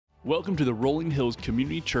Welcome to the Rolling Hills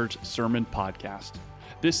Community Church Sermon Podcast.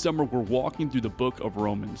 This summer, we're walking through the book of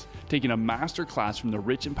Romans, taking a masterclass from the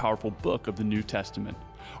rich and powerful book of the New Testament.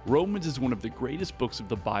 Romans is one of the greatest books of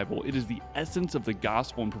the Bible. It is the essence of the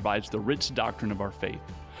gospel and provides the rich doctrine of our faith.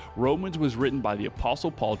 Romans was written by the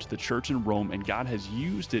Apostle Paul to the church in Rome, and God has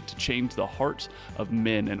used it to change the hearts of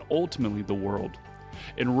men and ultimately the world.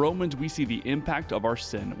 In Romans, we see the impact of our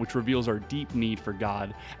sin, which reveals our deep need for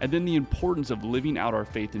God, and then the importance of living out our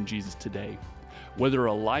faith in Jesus today. Whether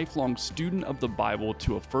a lifelong student of the Bible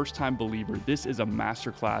to a first-time believer, this is a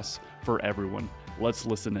masterclass for everyone. Let's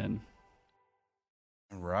listen in.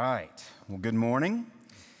 All right. Well, good morning.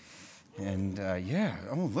 And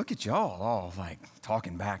look at y'all all like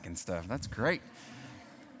talking back and stuff. That's great.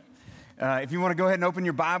 If you want to go ahead and open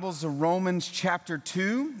your Bibles to Romans chapter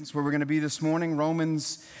 2, that's where we're going to be this morning.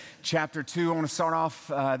 Romans chapter 2. I want to start off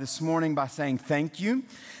this morning by saying thank you.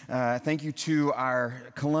 Thank you to our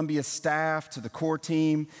Columbia staff, to the core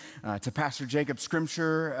team, to Pastor Jacob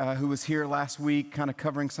Scrimshire, who was here last week kind of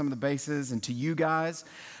covering some of the bases, and to you guys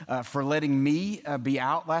for letting me be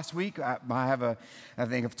out last week. I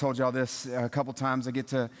think I've told y'all this a couple times. I get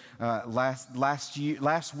to,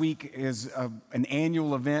 last week is an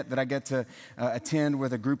annual event that I get to attend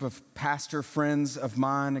with a group of pastor friends of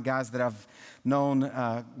mine, guys that I've known,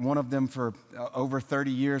 one of them for over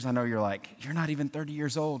 30 years. I know you're like, you're not even 30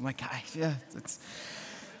 years old. I'm like, yeah, it's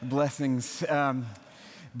blessings.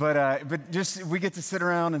 But just we get to sit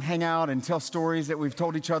around and hang out and tell stories that we've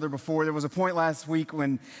told each other before. There was a point last week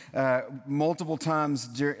when multiple times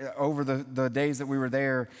over the days that we were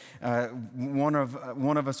there, one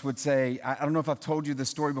of us would say, I don't know if I've told you this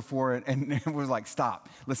story before, and it was like, stop.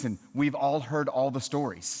 Listen, we've all heard all the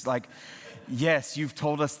stories. Like, yes, you've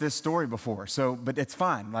told us this story before, but it's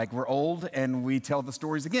fine. Like, we're old and we tell the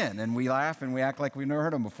stories again and we laugh and we act like we've never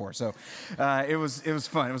heard them before. So it was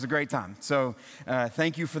fun. It was a great time. So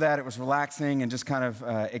thank you for that. It was relaxing and just kind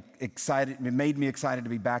of excited. It made me excited to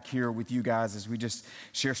be back here with you guys as we just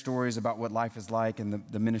share stories about what life is like and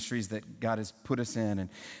the ministries that God has put us in and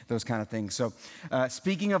those kind of things. So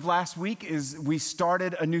speaking of last week, we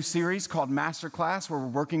started a new series called Masterclass where we're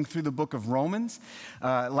working through the book of Romans.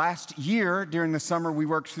 Last year, during the summer, we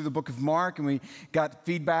worked through the book of Mark, and we got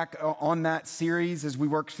feedback on that series as we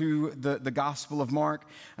worked through the Gospel of Mark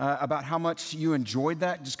about how much you enjoyed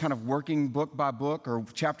that, just kind of working book by book or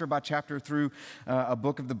chapter by chapter through a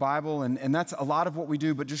book of the Bible. And that's a lot of what we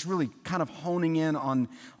do, but just really kind of honing in on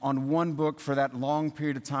one book for that long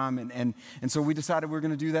period of time. And so we decided we're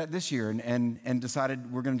going to do that this year and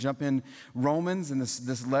decided we're going to jump in Romans and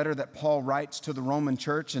this letter that Paul writes to the Roman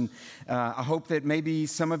church. And I hope that maybe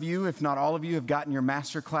some of you, if not all of you, have gotten your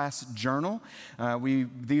Masterclass journal.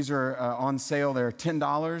 These are on sale. They're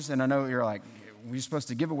 $10. And I know you're like, we're supposed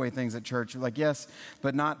to give away things at church. You're like, yes,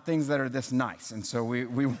 but not things that are this nice. And so we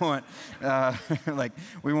want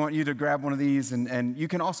we want you to grab one of these, and you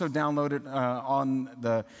can also download it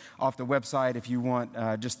off the website if you want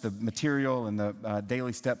just the material and the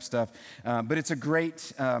daily step stuff. But it's a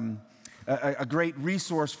great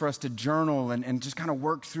resource for us to journal and just kind of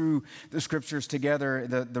work through the scriptures together.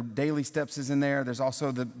 The daily steps is in there. There's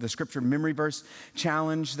also the scripture memory verse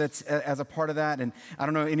challenge that's as a part of that. And I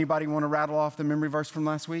don't know, anybody want to rattle off the memory verse from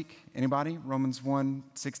last week? Anybody? Romans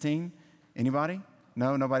 1:16? Anybody?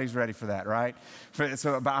 No, nobody's ready for that, right?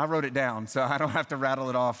 But I wrote it down, so I don't have to rattle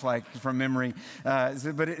it off like from memory.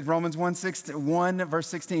 Romans 1 verse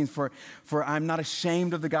 16, for I'm not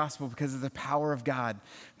ashamed of the gospel because of the power of God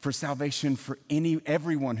for salvation for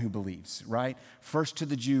everyone who believes, right? First to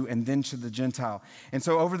the Jew and then to the Gentile. And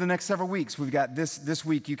so over the next several weeks, we've got this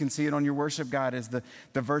week, you can see it on your worship guide as the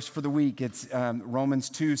verse for the week. It's Romans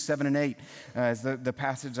 2, 7 and 8 is the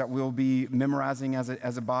passage that we'll be memorizing as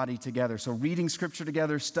a body together. So reading scripture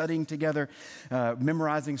together, studying together,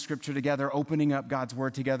 memorizing scripture together, opening up God's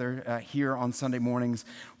word together here on Sunday mornings.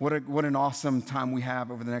 What an awesome time we have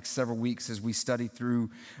over the next several weeks as we study through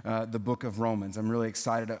the book of Romans. I'm really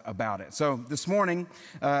excited about it. So this morning,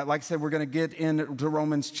 like I said, we're going to get into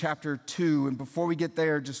Romans chapter 2. And before we get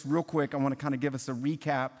there, just real quick, I want to kind of give us a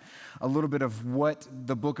recap, a little bit of what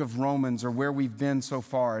the book of Romans or where we've been so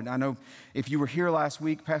far. And I know if you were here last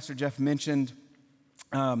week, Pastor Jeff mentioned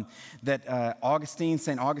that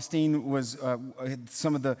St. Augustine was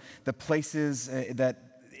some of the places that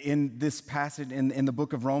in this passage, in the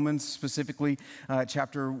book of Romans, specifically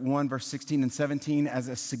chapter 1, verse 16 and 17, as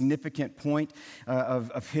a significant point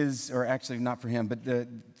of his, or actually not for him, but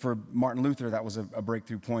for Martin Luther, that was a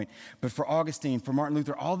breakthrough point. But for Augustine, for Martin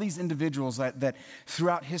Luther, all these individuals that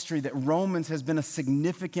throughout history, that Romans has been a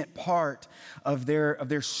significant part of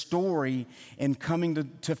their story in coming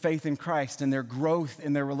to faith in Christ and their growth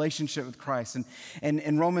in their relationship with Christ. And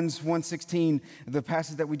in Romans 1:16, the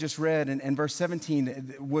passage that we just read, and verse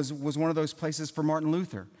 17 was one of those places for Martin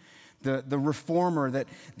Luther, the reformer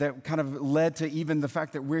that kind of led to even the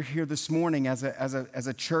fact that we're here this morning as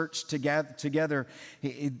a church together.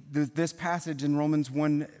 This passage in Romans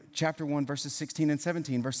 1, chapter 1, verses 16 and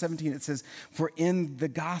 17. Verse 17, it says, "For in the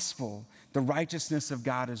gospel, the righteousness of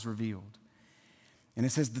God is revealed." And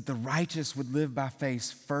it says that the righteous would live by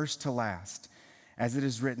faith first to last. As it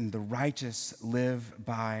is written, the righteous live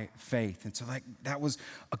by faith. And so that was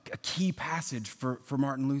a key passage for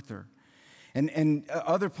Martin Luther. And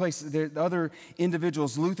other places, other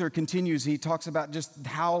individuals, Luther continues, he talks about just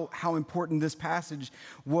how important this passage,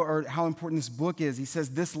 or how important this book is. He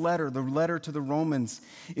says this letter, the letter to the Romans,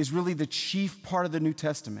 is really the chief part of the New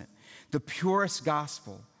Testament, the purest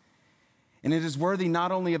gospel. And it is worthy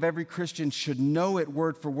not only of every Christian should know it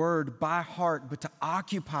word for word by heart, but to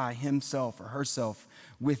occupy himself or herself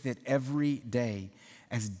with it every day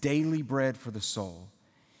as daily bread for the soul.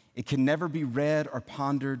 It can never be read or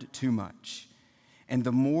pondered too much. And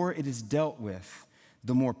the more it is dealt with,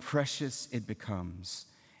 the more precious it becomes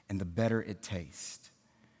and the better it tastes.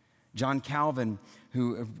 John Calvin,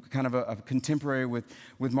 who kind of a contemporary with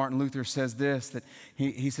Martin Luther, says this, that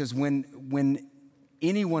he says, when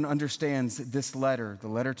anyone understands this letter, the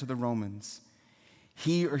letter to the Romans,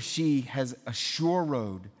 he or she has a sure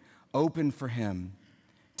road open for him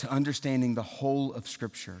to understanding the whole of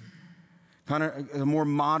Scripture. Kind of a more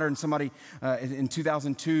modern, somebody in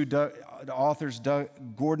 2002, the authors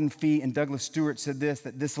Gordon Fee and Douglas Stewart said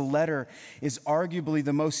that this letter is arguably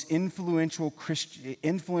the most influential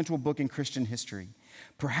book in Christian history.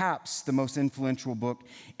 Perhaps the most influential book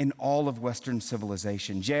in all of Western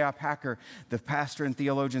civilization. J.I. Packer, the pastor and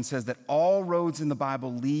theologian, says that all roads in the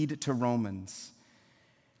Bible lead to Romans.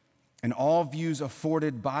 And all views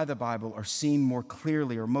afforded by the Bible are seen more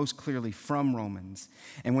clearly, or most clearly, from Romans.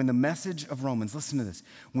 And when the message of Romans, listen to this,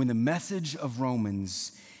 when the message of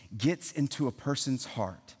Romans gets into a person's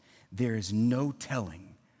heart, there is no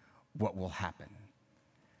telling what will happen.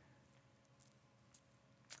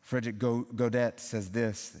 Frederick Godet says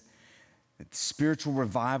this, that spiritual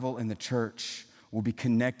revival in the church will be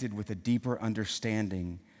connected with a deeper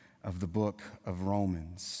understanding of the book of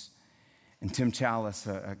Romans. And Tim Challis,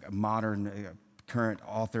 a modern, current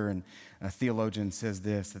author and a theologian, says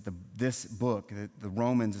this, that this book, the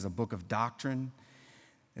Romans, is a book of doctrine.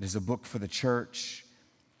 It is a book for the church.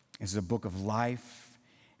 It is a book of life,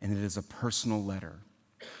 and it is a personal letter.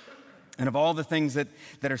 And of all the things that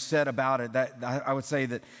are said about it, that I would say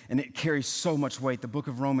that, and it carries so much weight, the book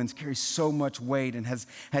of Romans carries so much weight and has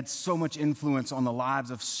had so much influence on the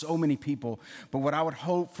lives of so many people. But what I would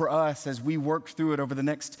hope for us as we work through it over the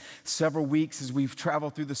next several weeks, as we've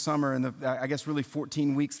traveled through the summer and I guess really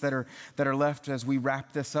 14 weeks that are left as we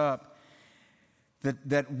wrap this up,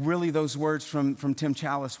 that really those words from Tim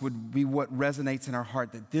Challis would be what resonates in our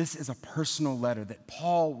heart, that this is a personal letter, that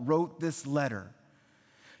Paul wrote this letter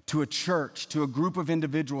to a church, to a group of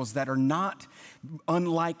individuals that are not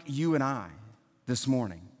unlike you and I this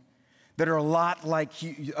morning, that are a lot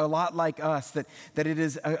like us, that it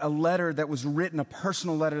is a letter that was written, a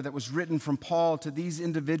personal letter that was written from Paul to these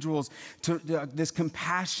individuals, to this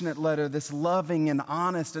compassionate letter, this loving and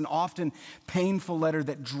honest and often painful letter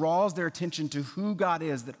that draws their attention to who God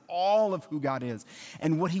is, that all of who God is,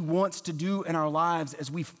 and what he wants to do in our lives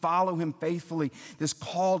as we follow him faithfully, this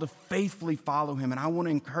call to faithfully follow him. And I want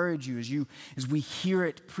to encourage you as we hear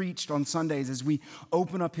it preached on Sundays, as we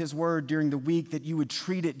open up his word during the week, that you would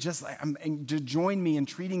treat it just like, and to join me in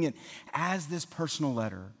treating it as this personal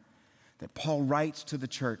letter that Paul writes to the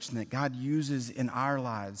church and that God uses in our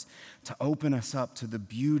lives to open us up to the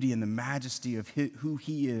beauty and the majesty of who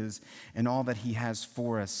he is and all that he has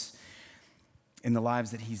for us in the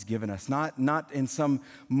lives that he's given us. Not in some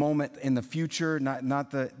moment in the future,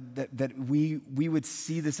 that we would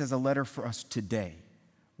see this as a letter for us today,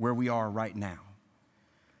 where we are right now.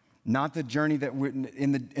 Not the journey that we're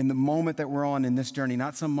in the moment that we're on in this journey,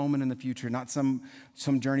 not some moment in the future, not some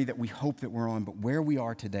journey that we hope that we're on, but where we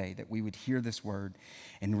are today, that we would hear this word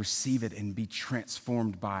and receive it and be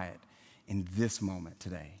transformed by it in this moment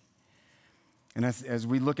today. And as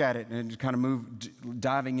we look at it and kind of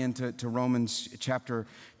diving into Romans chapter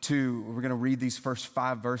 2, we're going to read these first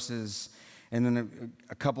 5 verses, And then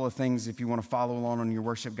a couple of things, if you want to follow along on your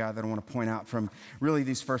worship guide, that I want to point out from really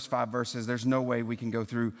these first 5 verses. There's no way we can go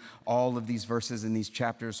through all of these verses in these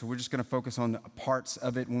chapters, so we're just going to focus on parts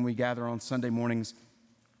of it when we gather on Sunday mornings.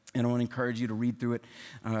 And I want to encourage you to read through it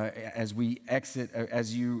as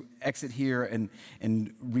you exit here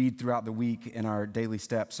and read throughout the week in our daily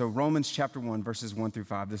steps. So Romans chapter 1, verses 1 through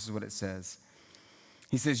 5, this is what it says.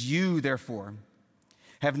 He says, "You, therefore,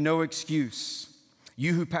 have no excuse.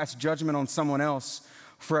 You who pass judgment on someone else,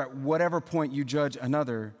 for at whatever point you judge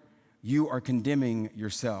another, you are condemning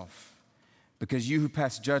yourself, because you who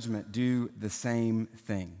pass judgment do the same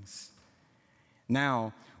things.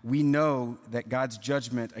 Now, we know that God's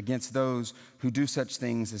judgment against those who do such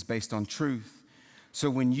things is based on truth. So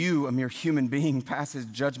when you, a mere human being, passes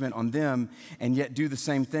judgment on them and yet do the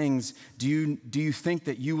same things, do you think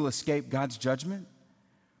that you will escape God's judgment?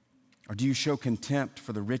 Or do you show contempt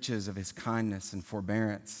for the riches of his kindness and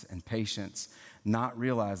forbearance and patience, not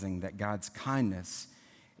realizing that God's kindness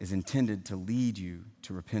is intended to lead you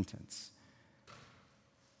to repentance?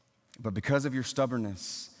 But because of your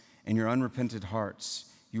stubbornness and your unrepentant hearts,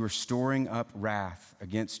 you are storing up wrath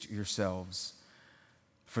against yourselves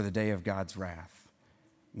for the day of God's wrath,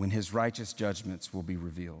 when his righteous judgments will be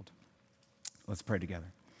revealed." Let's pray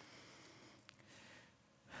together.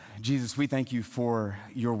 Jesus, we thank you for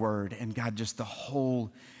your word, and God, just the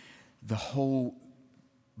whole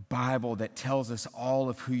Bible that tells us all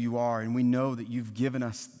of who you are. And we know that you've given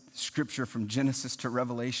us scripture from Genesis to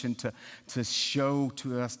Revelation to show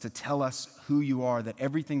to us, to tell us who you are, that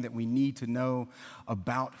everything that we need to know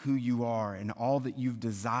about who you are and all that you've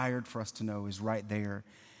desired for us to know is right there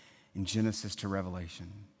in Genesis to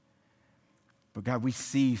Revelation. But God, we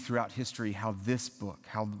see throughout history how this book,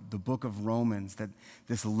 how the book of Romans, that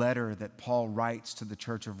this letter that Paul writes to the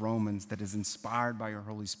church of Romans that is inspired by your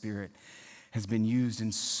Holy Spirit, has been used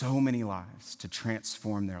in so many lives to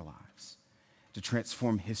transform their lives, to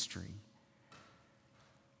transform history.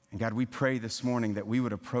 And God, we pray this morning that we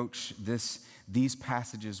would approach these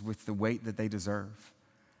passages with the weight that they deserve.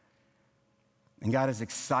 And God, as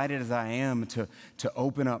excited as I am to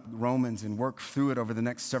open up Romans and work through it over the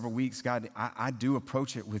next several weeks, God, I do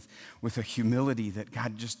approach it with a humility that,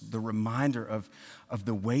 God, just the reminder of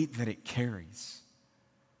the weight that it carries.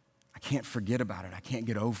 I can't forget about it. I can't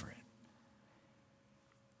get over it.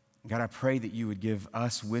 God, I pray that you would give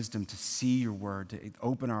us wisdom to see your word, to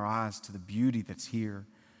open our eyes to the beauty that's here.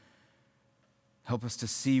 Help us to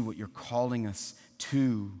see what you're calling us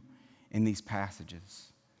to in these passages.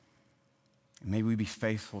 And may we be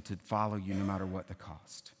faithful to follow you no matter what the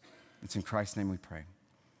cost. It's in Christ's name we pray.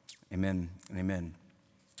 Amen and amen.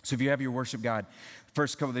 So if you have your worship guide,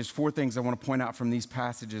 there's 4 things I want to point out from these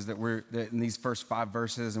passages that in these first 5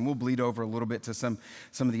 verses, and we'll bleed over a little bit to some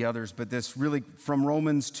of the others, but this really from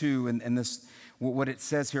Romans 2 and this, what it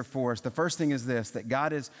says here for us. The first thing is this, that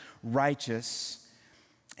God is righteous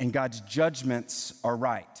and God's judgments are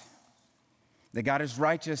right. That God is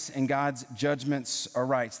righteous and God's judgments are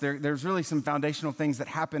right. There's really some foundational things that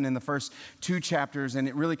happen in the first 2 chapters, and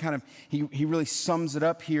it really he really sums it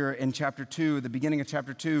up here in chapter 2, the beginning of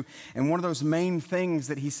chapter 2. And one of those main things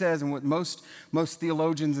that he says, and what most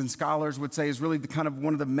theologians and scholars would say is really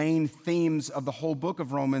one of the main themes of the whole book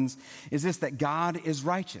of Romans, is this, that God is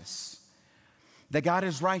righteous. That God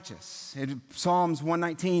is righteous. In Psalms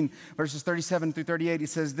 119, verses 37 through 38, he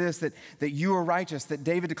says this, that you are righteous, that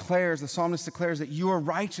David declares, the psalmist declares that you are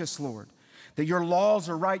righteous, Lord, that your laws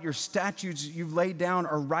are right, your statutes you've laid down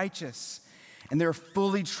are righteous, and they're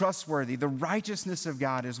fully trustworthy. The righteousness of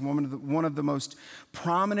God is one of the most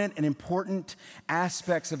prominent and important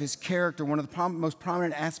aspects of his character, one of the most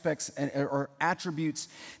prominent aspects or attributes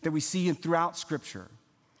that we see throughout Scripture.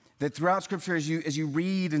 That throughout Scripture, as you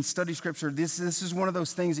read and study Scripture, this is one of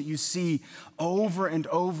those things that you see over and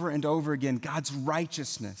over and over again, God's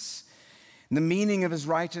righteousness. And the meaning of his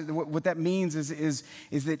righteousness, what that means is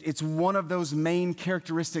that it's one of those main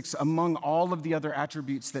characteristics among all of the other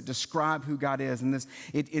attributes that describe who God is. And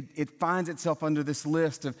it finds itself under this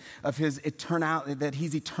list of his eternality, that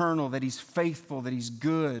he's eternal, that he's faithful, that he's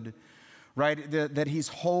good, right? That he's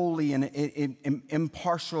holy and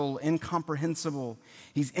impartial, incomprehensible.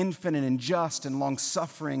 He's infinite and just and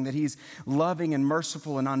long-suffering, that he's loving and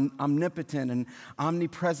merciful and omnipotent and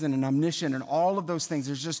omnipresent and omniscient and all of those things.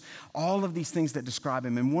 There's just all of these things that describe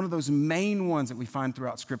him. And one of those main ones that we find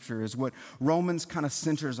throughout Scripture is what Romans kind of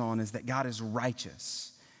centers on, is that God is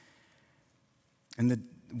righteous. And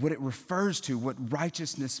what it refers to, what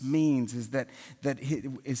righteousness means, is that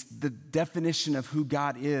is the definition of who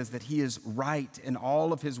God is, that he is right in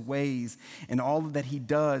all of his ways, and all that he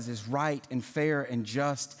does is right and fair and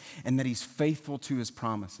just, and that he's faithful to his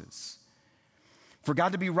promises. For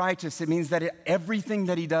God to be righteous, it means that everything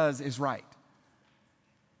that he does is right.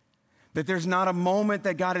 That there's not a moment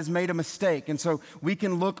that God has made a mistake. And so we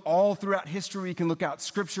can look all throughout history, we can look out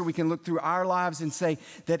Scripture, we can look through our lives and say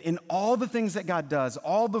that in all the things that God does,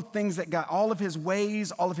 all the things that God, all of his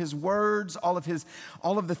ways, all of his words, all of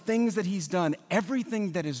the things that he's done,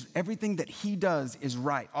 everything that he does is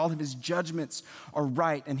right. All of his judgments are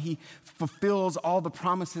right, and he fulfills all the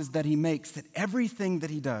promises that he makes, that everything that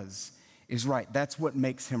he does is right. That's what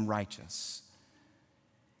makes him righteous.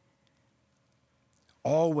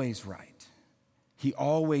 Always right. He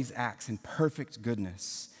always acts in perfect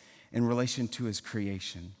goodness in relation to his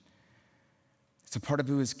creation. It's a part of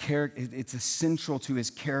who his character, it's essential to his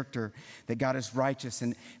character that God is righteous,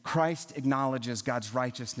 and Christ acknowledges God's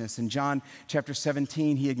righteousness. In John chapter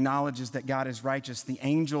 17, he acknowledges that God is righteous. The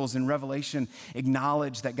angels in Revelation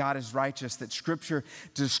acknowledge that God is righteous, that Scripture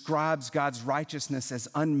describes God's righteousness as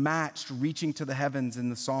unmatched, reaching to the heavens in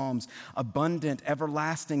the Psalms, abundant,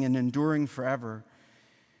 everlasting, and enduring forever.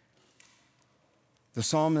 The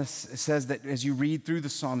psalmist says that as you read through the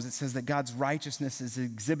Psalms, it says that God's righteousness is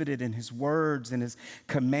exhibited in his words and his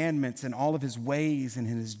commandments and all of his ways and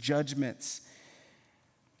in his judgments.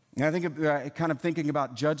 And I think kind of thinking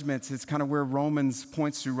about judgments, it's kind of where Romans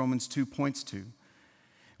 2 points to.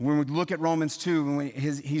 When we look at Romans 2,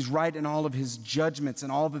 he's right in all of his judgments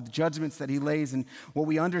and all of the judgments that he lays, and what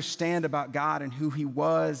we understand about God and who he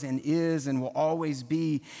was and is and will always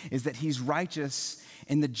be is that he's righteous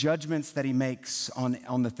in the judgments that he makes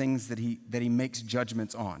on the things that he makes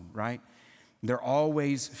judgments on, right? They're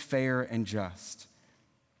always fair and just.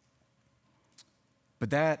 But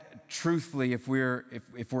that, truthfully, if we're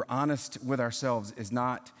honest with ourselves, is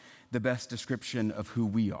not the best description of who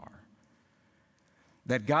we are.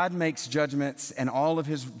 That God makes judgments and all of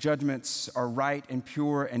his judgments are right and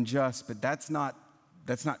pure and just, but that's not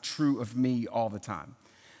true of me all the time.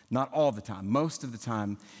 Not all the time. Most of the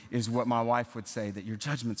time is what my wife would say, that your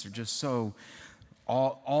judgments are just so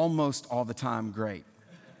almost all the time great.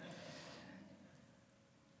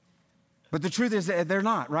 But the truth is that they're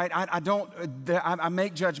not, right? I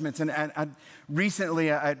make judgments, and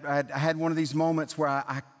recently I had one of these moments where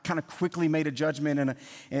I kind of quickly made a judgment and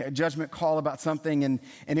a judgment call about something, and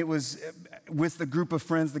it was with the group of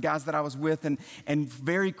friends, the guys that I was with, and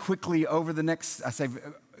very quickly over the next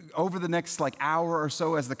like hour or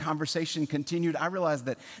so as the conversation continued, I realized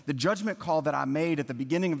that the judgment call that I made at the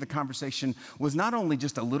beginning of the conversation was not only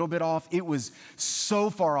just a little bit off, it was so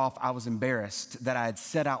far off I was embarrassed that I had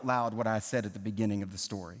said out loud what I said at the beginning of the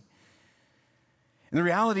story. And the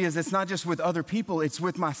reality is it's not just with other people, it's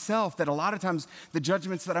with myself, that a lot of times the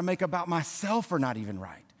judgments that I make about myself are not even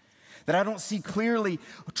right. That I don't see clearly,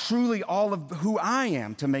 truly all of who I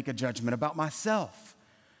am to make a judgment about myself.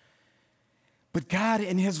 But God,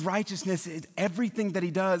 in his righteousness, everything that he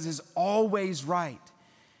does is always right.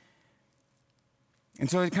 And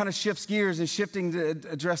so it kind of shifts gears and shifting to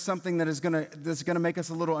address something that's going to make us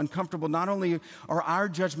a little uncomfortable. Not only are our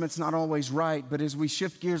judgments not always right, but as we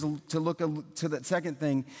shift gears to look to that second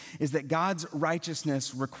thing, is that God's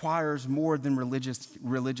righteousness requires more than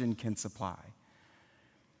religion can supply.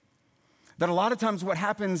 That a lot of times what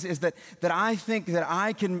happens is that I think that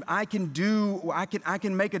I can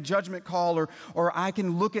make a judgment call or I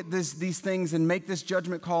can look at these things and make this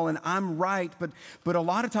judgment call and I'm right, but a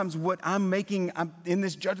lot of times what I'm making in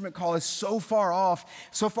this judgment call is so far off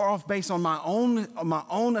based on my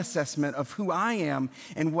own assessment of who I am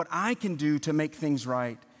and what I can do to make things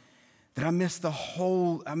right, that I miss the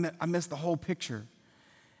whole picture.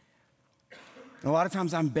 And a lot of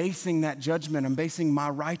times I'm basing that judgment, I'm basing my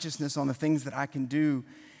righteousness on the things that I can do.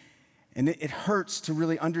 And it hurts to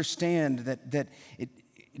really understand that it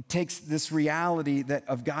takes this reality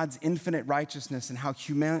of God's infinite righteousness and how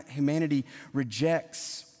humanity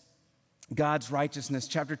rejects God's righteousness.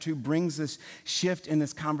 Chapter 2 brings this shift in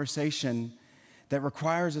this conversation that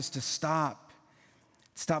requires us to stop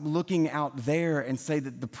looking out there and say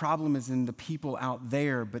that the problem is in the people out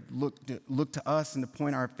there, but look to us and to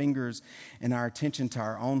point our fingers and our attention to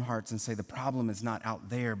our own hearts and say the problem is not out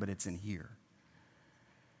there, but it's in here.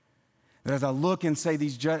 That as I look and say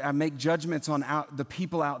I make judgments on the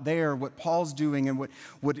people out there, what Paul's doing and what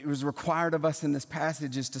was required of us in this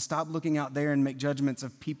passage is to stop looking out there and make judgments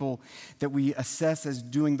of people that we assess as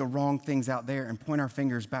doing the wrong things out there and point our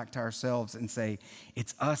fingers back to ourselves and say,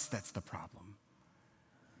 it's us that's the problem.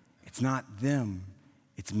 It's not them,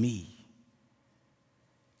 it's me.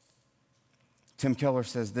 Tim Keller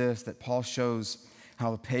says this, that Paul shows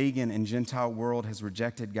how the pagan and Gentile world has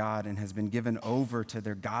rejected God and has been given over to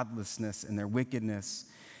their godlessness and their wickedness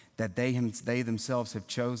that they themselves have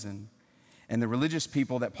chosen. And the religious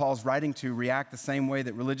people that Paul's writing to react the same way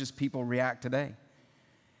that religious people react today.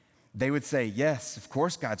 They would say, yes, of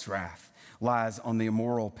course God's wrath lies on the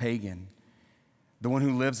immoral pagan, the one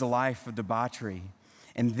who lives a life of debauchery.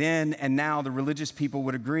 And then and now the religious people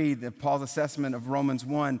would agree that Paul's assessment of Romans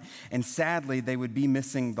 1, and sadly, they would be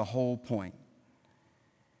missing the whole point.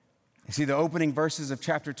 You see, the opening verses of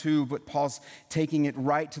chapter 2, but Paul's taking it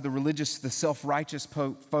right to the religious, the self-righteous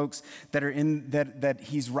folks that are in that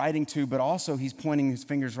he's writing to, but also he's pointing his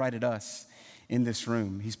fingers right at us in this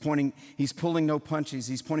room. He's pulling no punches.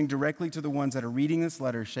 He's pointing directly to the ones that are reading this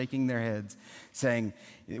letter, shaking their heads, saying,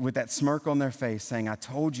 with that smirk on their face, saying, I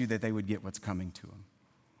told you that they would get what's coming to them.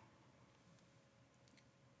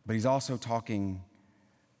 But he's also talking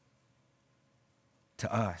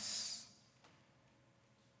to us.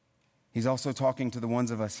 He's also talking to the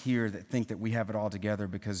ones of us here that think that we have it all together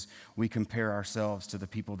because we compare ourselves to the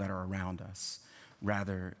people that are around us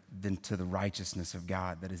rather than to the righteousness of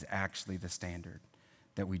God that is actually the standard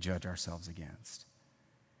that we judge ourselves against.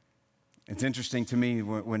 It's interesting to me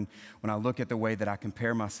when I look at the way that I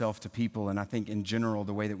compare myself to people, and I think in general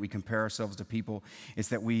the way that we compare ourselves to people is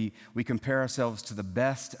that we compare ourselves to the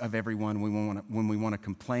best of everyone when we want to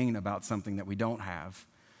complain about something that we don't have.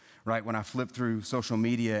 Right, when I flip through social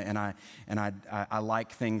media and I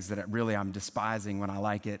like things that really I'm despising when I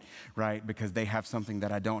like it, right, because they have something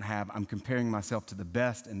that I don't have, I'm comparing myself to the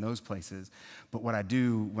best in those places. But what I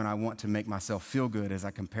do when I want to make myself feel good is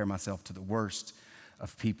I compare myself to the worst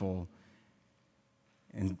of people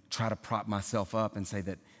and try to prop myself up and say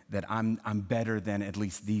that I'm better than at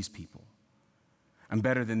least these people. I'm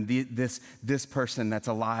better than this person that's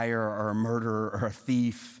a liar or a murderer or a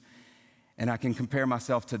thief. And I can compare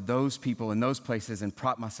myself to those people in those places and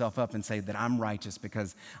prop myself up and say that I'm righteous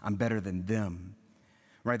because I'm better than them.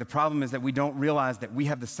 Right? The problem is that we don't realize that we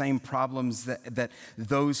have the same problems that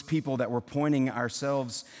those people that we're pointing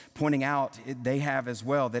out, they have as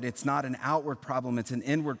well. That it's not an outward problem, it's an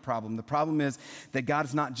inward problem. The problem is that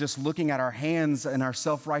God's not just looking at our hands and our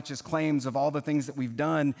self-righteous claims of all the things that we've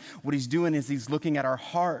done. What he's doing is he's looking at our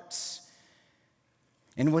hearts.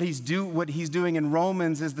 And what he's doing in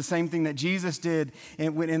Romans is the same thing that Jesus did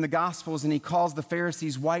in the Gospels, and he calls the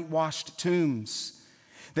Pharisees whitewashed tombs.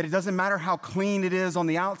 That it doesn't matter how clean it is on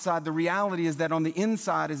the outside, the reality is that on the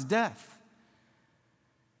inside is death.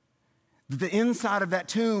 The inside of that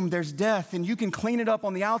tomb, there's death, and you can clean it up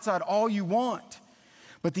on the outside all you want,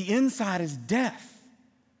 but the inside is death.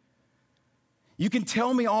 You can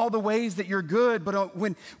tell me all the ways that you're good, but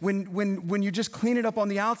when you just clean it up on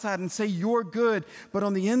the outside and say you're good, but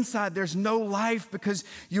on the inside there's no life because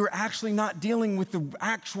you're actually not dealing with the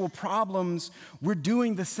actual problems, we're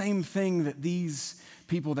doing the same thing that these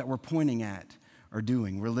people that we're pointing at are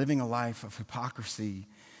doing. We're living a life of hypocrisy,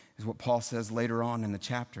 is what Paul says later on in the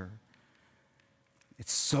chapter.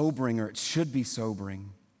 It's sobering, or it should be sobering.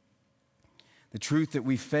 The truth that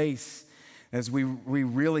we face as we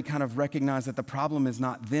really kind of recognize that the problem is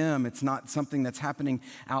not them, it's not something that's happening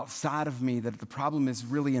outside of me, that the problem is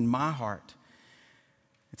really in my heart.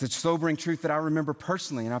 It's a sobering truth that I remember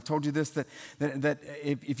personally, and I've told you this, that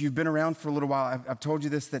if you've been around for a little while, I've told you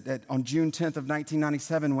this, that on June 10th of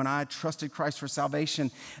 1997, when I trusted Christ for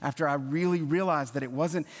salvation, after I really realized that it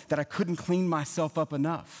wasn't that I couldn't clean myself up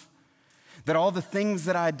enough, that all the things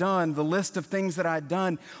that I'd done, the list of things that I'd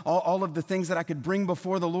done, all of the things that I could bring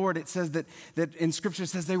before the Lord, it says that in Scripture, it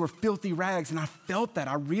says they were filthy rags. And I felt that.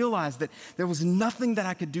 I realized that there was nothing that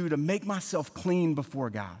I could do to make myself clean before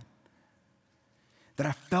God. That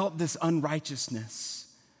I felt this unrighteousness,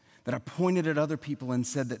 that I pointed at other people and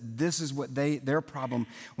said that this is what their problem,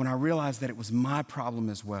 when I realized that it was my problem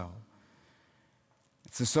as well.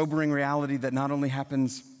 It's a sobering reality that not only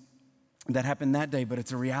happened that day, but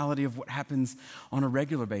it's a reality of what happens on a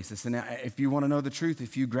regular basis. And if you want to know the truth,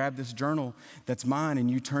 if you grab this journal that's mine and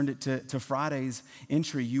you turned it to Friday's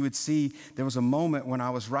entry, you would see there was a moment when I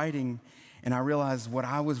was writing and I realized what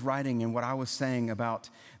I was writing and what I was saying about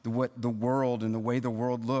what the world and the way the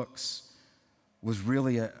world looks was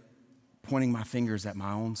really pointing my fingers at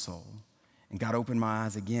my own soul. And God opened my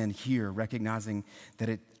eyes again here, recognizing that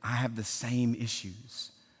I have the same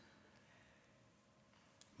issues.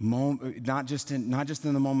 Not just in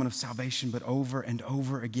the moment of salvation, but over and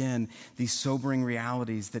over again, these sobering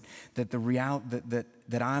realities that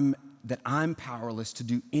I'm powerless to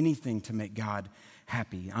do anything to make God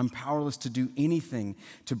happy. I'm powerless to do anything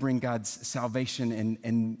to bring God's salvation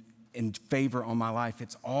and favor on my life.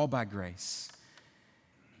 It's all by grace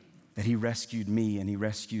that he rescued me and he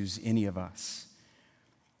rescues any of us.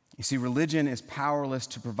 You see, religion is powerless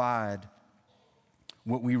to provide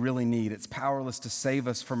what we really need. It's powerless to save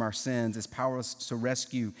us from our sins. It's powerless to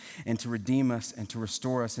rescue and to redeem us and to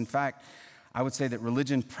restore us. In fact, I would say that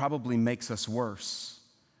religion probably makes us worse.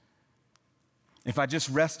 If I just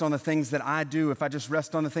rest on the things that I do, if I just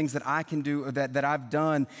rest on the things that I can do, or that I've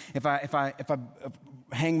done, if I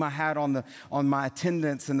hang my hat on my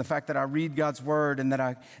attendance and the fact that I read God's word and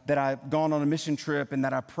that I've gone on a mission trip and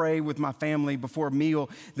that I pray with my family before a meal,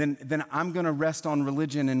 then I'm going to rest on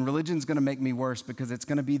religion, and religion's going to make me worse because it's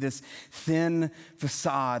going to be this thin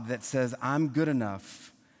facade that says I'm good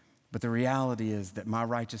enough. But the reality is that my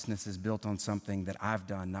righteousness is built on something that I've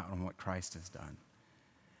done, not on what Christ has done.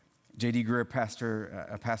 J.D. Greer,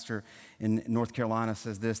 a pastor in North Carolina,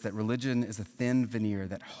 says this, that religion is a thin veneer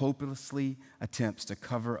that hopelessly attempts to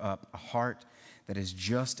cover up a heart that is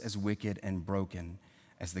just as wicked and broken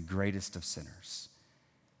as the greatest of sinners.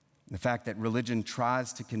 The fact that religion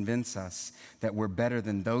tries to convince us that we're better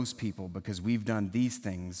than those people because we've done these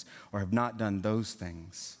things or have not done those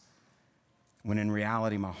things, when in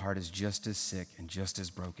reality my heart is just as sick and just as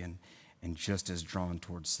broken and just as drawn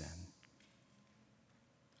towards sin.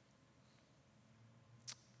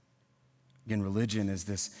 Again, religion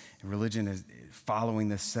is following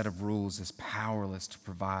this set of rules is powerless to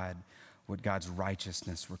provide what God's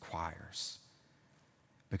righteousness requires.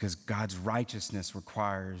 Because God's righteousness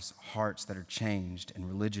requires hearts that are changed, and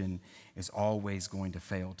religion is always going to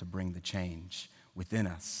fail to bring the change within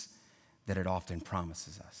us that it often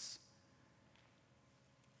promises us.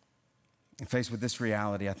 And faced with this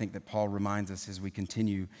reality, I think that Paul reminds us as we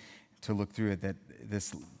continue to look through it that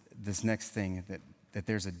this next thing, that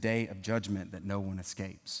there's a day of judgment that no one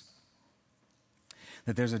escapes.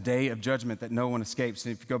 That there's a day of judgment that no one escapes.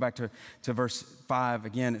 And if you go back to verse 5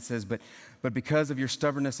 again, it says, but because of your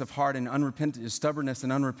stubbornness of heart and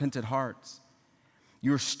unrepented hearts,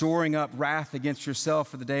 you're storing up wrath against yourself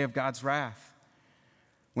for the day of God's wrath.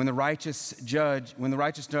 When his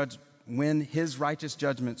righteous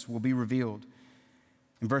judgments will be revealed.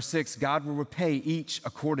 In verse 6, God will repay each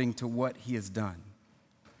according to what he has done.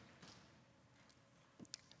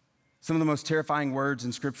 Some of the most terrifying words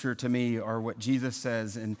in Scripture to me are what Jesus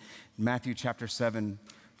says in Matthew chapter 7,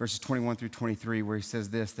 verses 21 through 23, where he says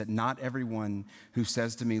this, that not everyone who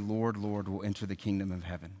says to me, Lord, Lord, will enter the kingdom of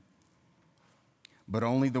heaven, but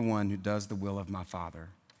only the one who does the will of my Father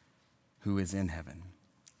who is in heaven.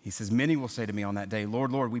 He says, many will say to me on that day,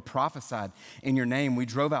 Lord, Lord, we prophesied in your name, we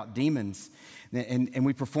drove out demons, and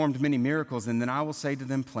we performed many miracles. And then I will say to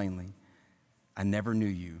them plainly, I never knew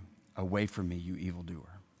you. Away from me, you evildoer.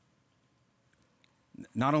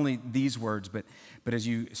 Not only these words, but as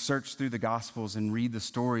you search through the Gospels and read the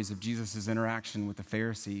stories of Jesus' interaction with the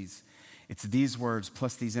Pharisees, it's these words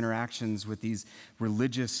plus these interactions with these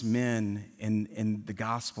religious men in the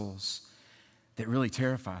Gospels that really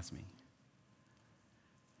terrifies me.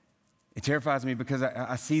 It terrifies me because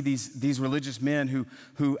I see these religious men who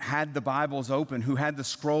had the Bibles open, who had the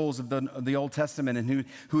scrolls of the Old Testament, and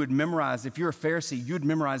who had memorized. If you're a Pharisee, you had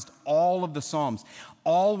memorized all of the Psalms,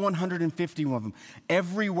 all 150 of them.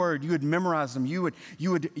 Every word, you had memorized them. You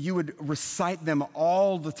would recite them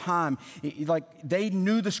all the time. Like they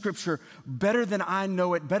knew the Scripture better than I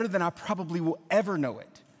know it, better than I probably will ever know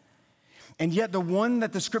it. And yet the one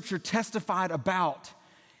that the Scripture testified about,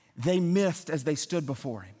 they missed as they stood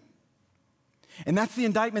before him. And that's the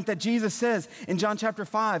indictment that Jesus says in John chapter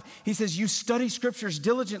 5. He says, you study scriptures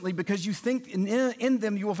diligently because you think in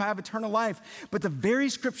them you will have eternal life. But the very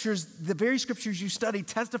scriptures you study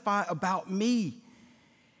testify about me.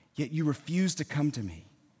 Yet you refuse to come to me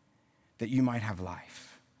that you might have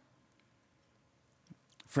life.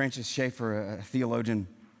 Francis Schaeffer, a theologian,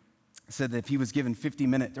 said that if he was given 50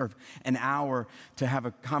 minutes or an hour to have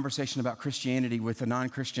a conversation about Christianity with a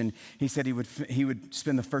non-Christian, he said he would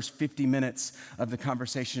spend the first 50 minutes of the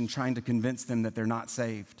conversation trying to convince them that they're not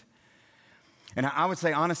saved. And I would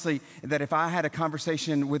say honestly that if I had a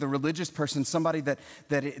conversation with a religious person, somebody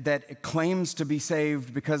that claims to be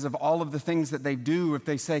saved because of all of the things that they do, if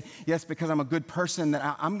they say, yes, because I'm a good person,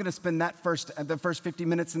 that I'm going to spend the first 50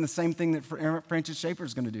 minutes in the same thing that Francis Schaeffer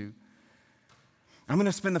is going to do. I'm going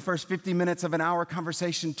to spend the first 50 minutes of an hour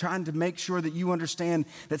conversation trying to make sure that you understand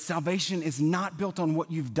that salvation is not built on what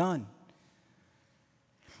you've done.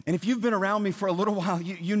 And if you've been around me for a little while,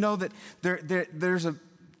 you know that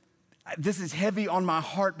this is heavy on my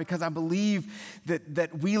heart because I believe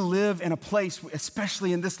that we live in a place,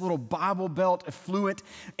 especially in this little Bible Belt affluent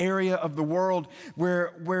area of the world,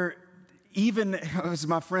 where even as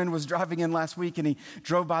my friend was driving in last week and he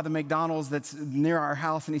drove by the McDonald's that's near our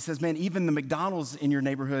house, and he says, man, even the McDonald's in your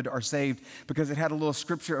neighborhood are saved, because it had a little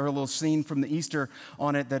scripture or a little scene from the Easter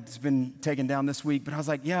on it that's been taken down this week. But I was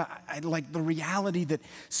like, yeah, I like the reality that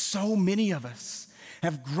so many of us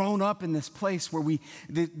have grown up in this place where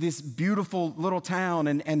this beautiful little town,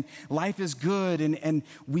 and life is good, and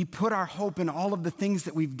we put our hope in all of the things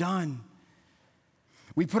that we've done.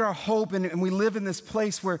 We put our hope in, and we live in this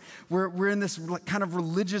place where we're in this kind of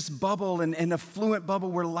religious bubble and affluent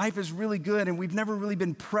bubble where life is really good, and we've never really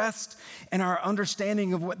been pressed in our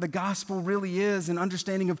understanding of what the gospel really is, and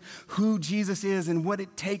understanding of who Jesus is and what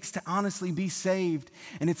it takes to honestly be saved.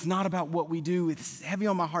 And it's not about what we do. It's heavy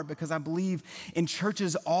on my heart because I believe in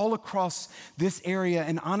churches all across this area,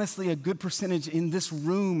 and honestly a good percentage in this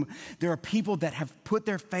room, there are people that have put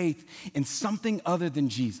their faith in something other than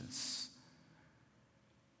Jesus.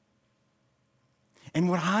 And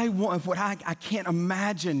what I can't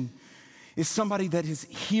imagine is somebody that is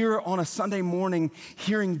here on a Sunday morning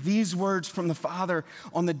hearing these words from the Father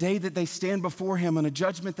on the day that they stand before him on a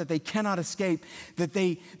judgment that they cannot escape, that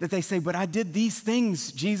they say, but I did these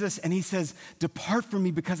things, Jesus, and he says, depart from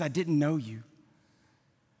me because I didn't know you.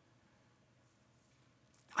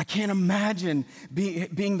 I can't imagine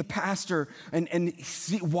being the pastor and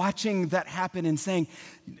watching that happen and saying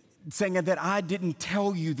that I didn't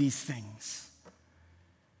tell you these things.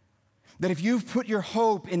 That if you've put your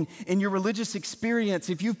hope in your religious experience,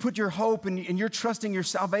 if you've put your hope and you're trusting your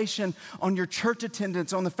salvation on your church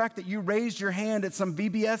attendance, on the fact that you raised your hand at some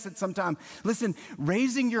VBS at some time, listen,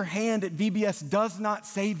 raising your hand at VBS does not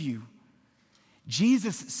save you.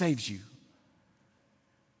 Jesus saves you.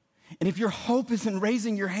 And if your hope is in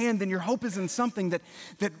raising your hand, then your hope is in something that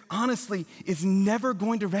honestly is never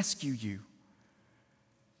going to rescue you.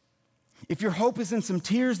 If your hope is in some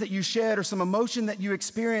tears that you shed or some emotion that you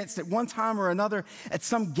experienced at one time or another at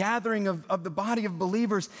some gathering of the body of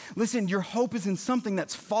believers, listen, your hope is in something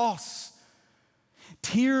that's false.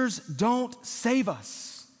 Tears don't save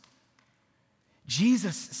us.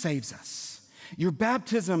 Jesus saves us. Your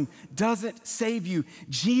baptism doesn't save you.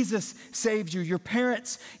 Jesus saves you. Your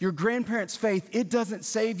parents, your grandparents' faith, it doesn't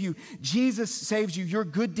save you. Jesus saves you. Your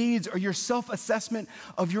good deeds or your self-assessment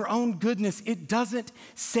of your own goodness, it doesn't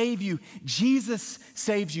save you. Jesus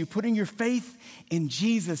saves you. Putting your faith in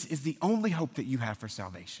Jesus is the only hope that you have for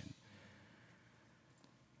salvation.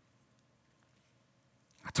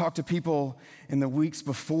 I talked to people in the weeks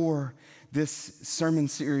before this sermon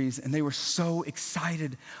series, and they were so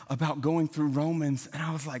excited about going through Romans, and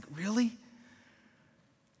I was like, really?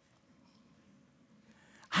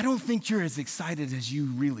 I don't think you're as excited as you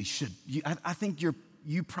really should. I think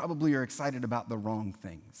you probably are excited about the wrong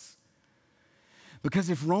things. Because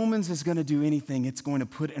if Romans is going to do anything, it's going to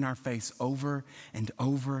put in our face over and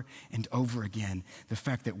over and over again the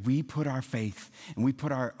fact that we put our faith and we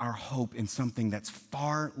put our hope in something that's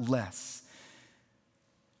far less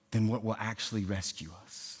than what will actually rescue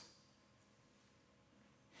us.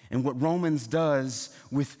 And what Romans does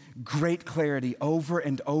with great clarity over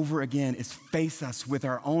and over again is face us with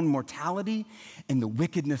our own mortality and the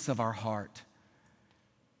wickedness of our heart.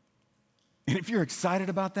 And if you're excited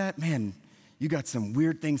about that, man, you got some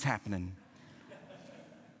weird things happening.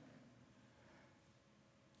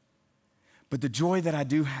 But the joy that I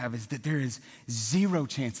do have is that there is zero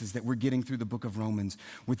chances that we're getting through the book of Romans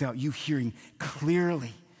without you hearing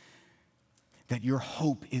clearly that your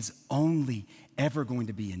hope is only ever going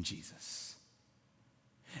to be in Jesus.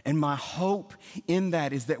 And my hope in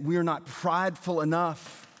that is that we're not prideful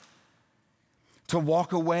enough to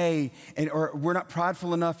walk away, or we're not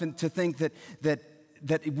prideful enough to think that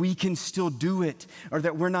we can still do it, or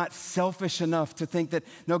that we're not selfish enough to think that,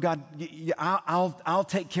 no, God, I'll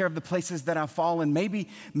take care of the places that I've fallen. Maybe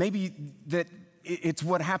that it's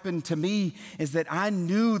what happened to me is that I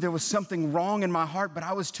knew there was something wrong in my heart, but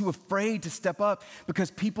I was too afraid to step up because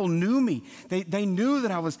people knew me. They knew that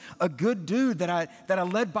I was a good dude, that I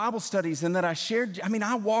led Bible studies and that I shared. I mean,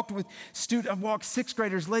 I walked sixth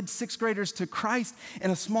graders, led sixth graders to Christ in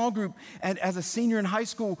a small group and as a senior in high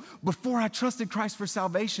school before I trusted Christ for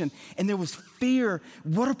salvation. And there was fear.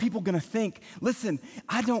 What are people going to think? Listen,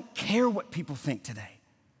 I don't care what people think today.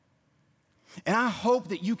 And I hope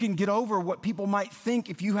that you can get over what people might think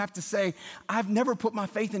if you have to say, I've never put my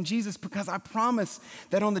faith in Jesus, because I promise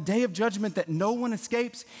that on the day of judgment that no one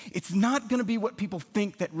escapes, it's not going to be what people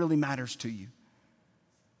think that really matters to you.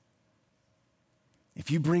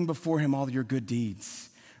 If you bring before him all your good deeds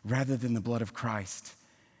rather than the blood of Christ,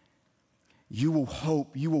 you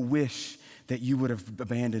will wish that you would have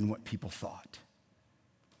abandoned what people thought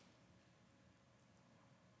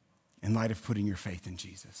in light of putting your faith in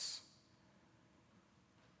Jesus.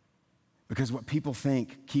 Because what people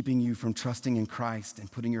think keeping you from trusting in Christ and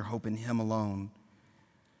putting your hope in Him alone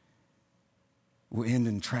will end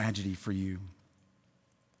in tragedy for you.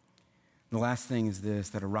 The last thing is this,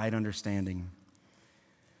 that a right understanding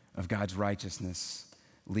of God's righteousness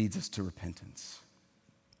leads us to repentance.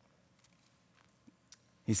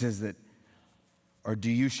 He says that, or do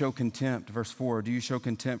you show contempt, verse 4, do you show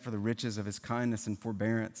contempt for the riches of His kindness and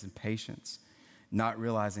forbearance and patience, not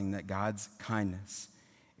realizing that God's kindness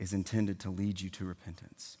is intended to lead you to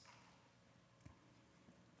repentance?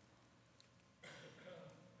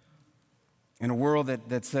 In a world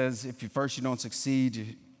that says if you don't succeed, you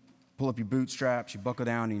pull up your bootstraps, you buckle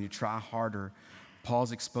down, and you try harder,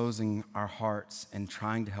 Paul's exposing our hearts and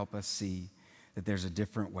trying to help us see that there's a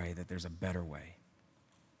different way, that there's a better way.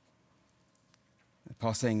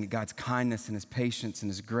 Paul's saying that God's kindness and His patience and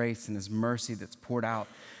His grace and His mercy that's poured out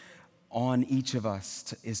on each of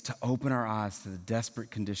us is to open our eyes to the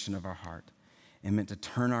desperate condition of our heart and meant to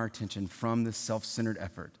turn our attention from the self-centered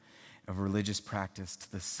effort of religious practice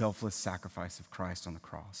to the selfless sacrifice of Christ on the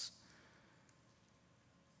cross.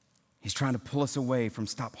 He's trying to pull us away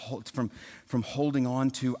from holding on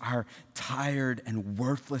to our tired and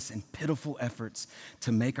worthless and pitiful efforts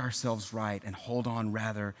to make ourselves right and hold on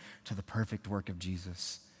rather to the perfect work of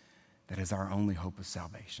Jesus that is our only hope of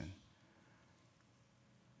salvation.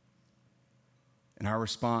 And our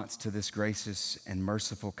response to this gracious and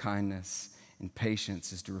merciful kindness and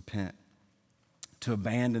patience is to repent, to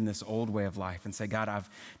abandon this old way of life and say, God, I've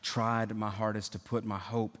tried my hardest to put my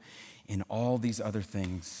hope in all these other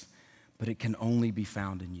things, but it can only be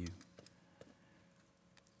found in you.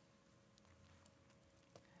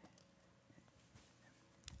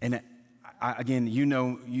 And again,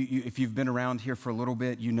 if you've been around here for a little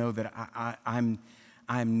bit, you know that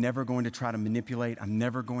I'm never going to try to manipulate. I'm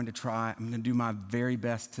going to do my very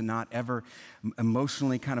best to not ever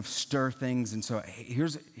emotionally kind of stir things. And so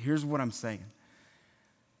here's what I'm saying.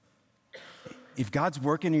 If God's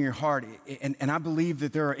working in your heart, and I believe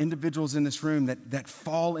that there are individuals in this room that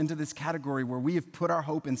fall into this category where we have put our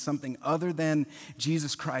hope in something other than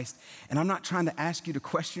Jesus Christ. And I'm not trying to ask you to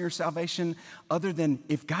question your salvation other than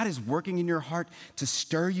if God is working in your heart to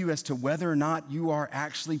stir you as to whether or not you are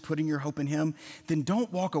actually putting your hope in Him, then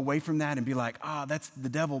don't walk away from that and be like, that's the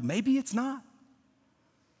devil. Maybe it's not.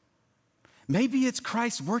 Maybe it's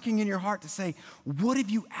Christ working in your heart to say, what have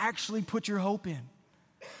you actually put your hope in?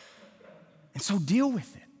 And so deal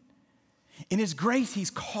with it. In His grace, He's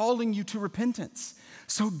calling you to repentance.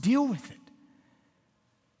 So deal with it.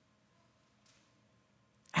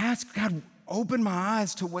 Ask God, open my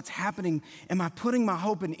eyes to what's happening. Am I putting my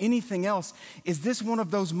hope in anything else? Is this one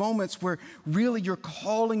of those moments where really you're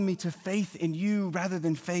calling me to faith in you rather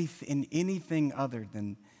than faith in anything other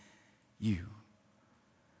than you?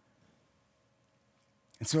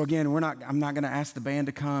 And so again, I'm not going to ask the band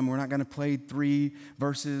to come. We're not going to play 3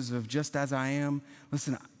 verses of Just As I Am.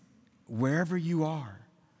 Listen, wherever you are,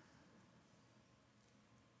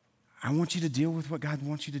 I want you to deal with what God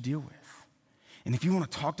wants you to deal with. And if you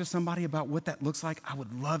want to talk to somebody about what that looks like, I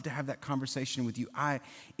would love to have that conversation with you.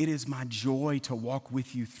 It is my joy to walk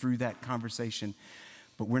with you through that conversation,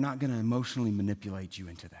 but we're not going to emotionally manipulate you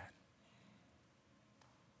into that.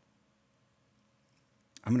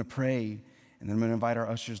 I'm going to pray, and then I'm going to invite our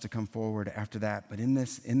ushers to come forward after that. But in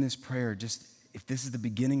this prayer, just if this is the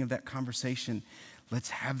beginning of that conversation,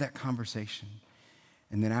 let's have that conversation.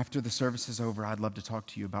 And then after the service is over, I'd love to talk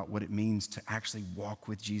to you about what it means to actually walk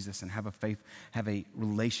with Jesus and have a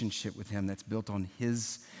relationship with Him that's built on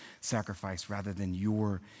His sacrifice rather than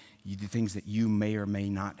the things that you may or may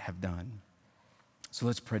not have done. So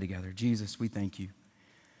let's pray together. Jesus, we thank you.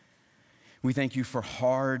 We thank you for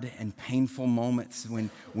hard and painful moments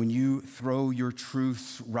when you throw your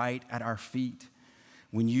truth right at our feet,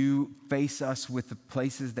 when you face us with the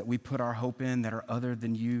places that we put our hope in that are other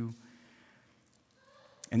than you.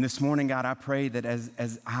 And this morning, God, I pray that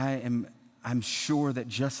as I'm sure that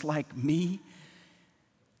just like me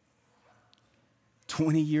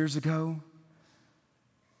 20 years ago,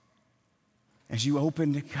 as you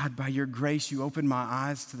opened, God, by your grace, you opened my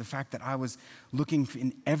eyes to the fact that I was looking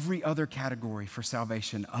in every other category for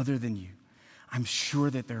salvation other than you. I'm sure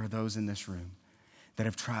that there are those in this room that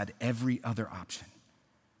have tried every other option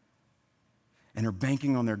and are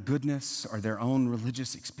banking on their goodness or their own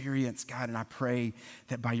religious experience, God. And I pray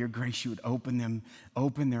that by your grace, you would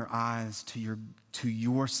open their eyes to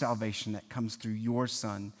your salvation that comes through your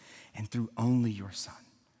Son and through only your Son.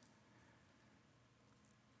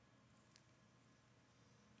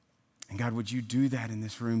 And God, would you do that in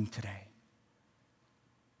this room today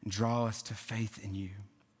and draw us to faith in you?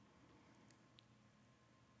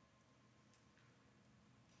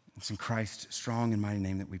 It's in Christ's strong and mighty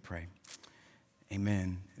name that we pray.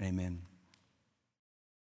 Amen and amen.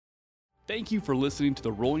 Thank you for listening to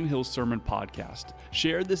the Rolling Hills Sermon Podcast.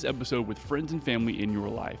 Share this episode with friends and family in your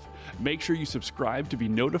life. Make sure you subscribe to be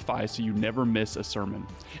notified so you never miss a sermon.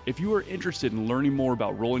 If you are interested in learning more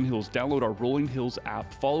about Rolling Hills, download our Rolling Hills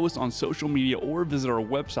app, follow us on social media, or visit our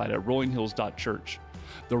website at rollinghills.church.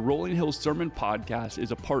 The Rolling Hills Sermon Podcast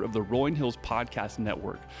is a part of the Rolling Hills Podcast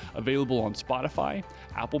Network, available on Spotify,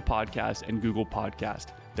 Apple Podcasts, and Google Podcasts.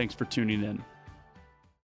 Thanks for tuning in.